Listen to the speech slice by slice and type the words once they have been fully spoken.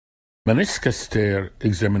Meniscus tear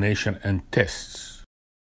examination and tests.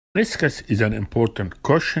 Meniscus is an important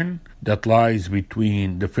cushion that lies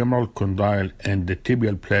between the femoral condyle and the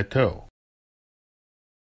tibial plateau.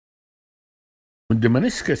 When the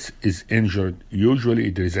meniscus is injured, usually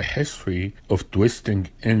there is a history of twisting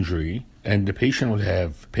injury, and the patient will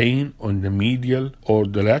have pain on the medial or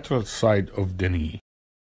the lateral side of the knee.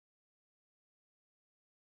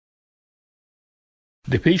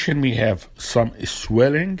 The patient may have some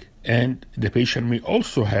swelling, and the patient may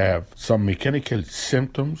also have some mechanical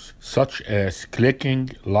symptoms such as clicking,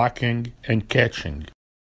 locking, and catching.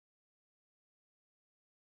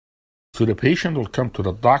 So the patient will come to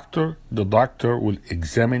the doctor will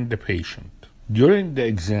examine the patient. During the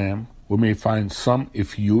exam, we may find some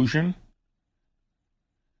effusion,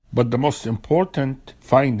 but the most important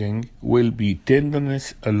finding will be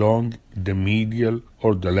tenderness along the medial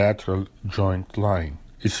or the lateral joint line,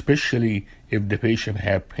 especially if the patient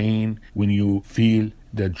has pain when you feel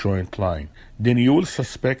the joint line. Then you will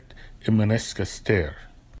suspect a meniscus tear.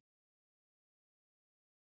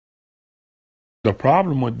 The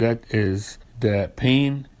problem with that is the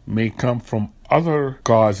pain may come from other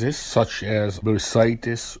causes such as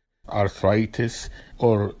bursitis, arthritis,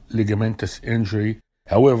 or ligamentous injury.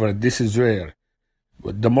 However, this is rare.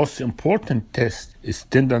 The most important test is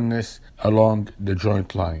tenderness along the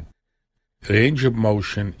joint line. Range of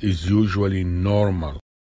motion is usually normal.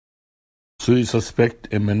 So you suspect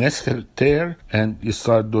a meniscal tear and you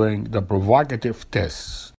start doing the provocative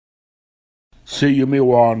tests. So you may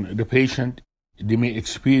warn the patient they may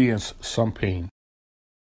experience some pain.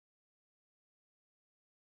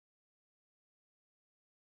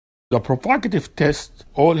 The provocative tests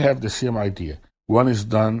all have the same idea. One is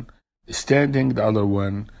done standing, the other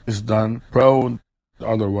one is done prone, the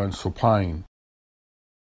other one supine.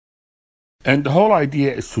 And the whole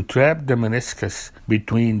idea is to trap the meniscus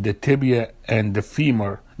between the tibia and the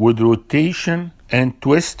femur with rotation and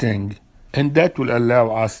twisting, and that will allow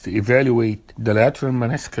us to evaluate the lateral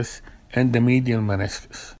meniscus and the medial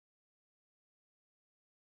meniscus.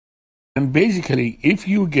 And basically, if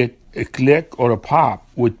you get a click or a pop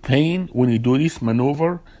with pain when you do this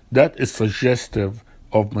maneuver, that is suggestive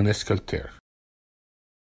of meniscal tear.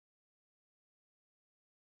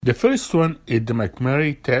 The first one is the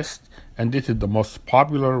McMurray test, and this is the most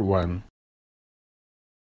popular one.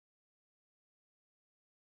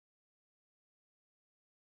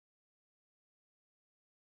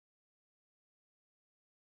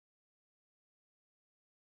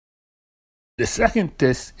 The second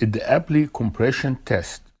test is the applique compression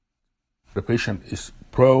test. The patient is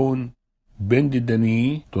prone, bend the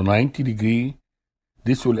knee to 90 degrees.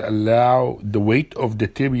 This will allow the weight of the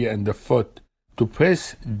tibia and the foot to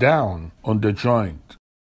press down on the joint.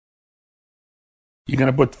 You're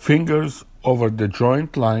going to put fingers over the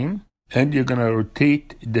joint line, and you're going to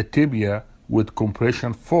rotate the tibia with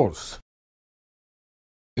compression force.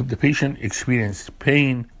 If the patient experiences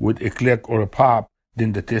pain with a click or a pop,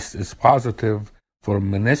 then the test is positive for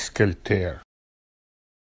meniscal tear.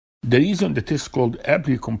 The reason the test is called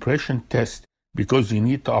applique compression test because you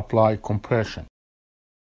need to apply compression.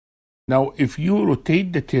 Now, if you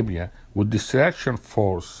rotate the tibia with distraction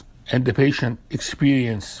force and the patient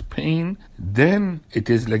experiences pain, then it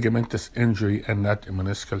is ligamentous injury and not a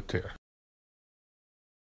meniscal tear.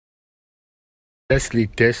 Lastly,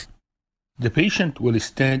 test. The patient will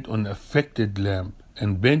stand on the affected limb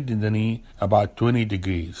and bend the knee about 20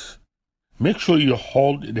 degrees. Make sure you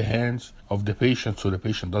hold the hands of the patient so the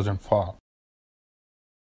patient doesn't fall.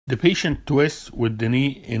 The patient twists with the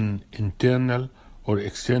knee in internal or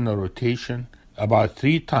external rotation about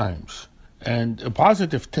 3 times, and a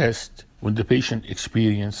positive test when the patient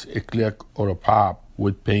experiences a click or a pop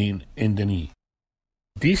with pain in the knee.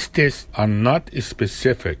 These tests are not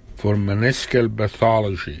specific for meniscal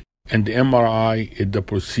pathology, and the MRI is the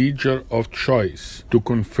procedure of choice to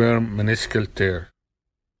confirm meniscal tear.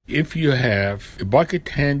 If you have a bucket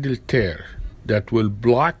handle tear that will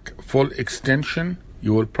block full extension,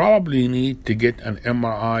 you will probably need to get an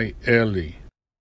MRI early.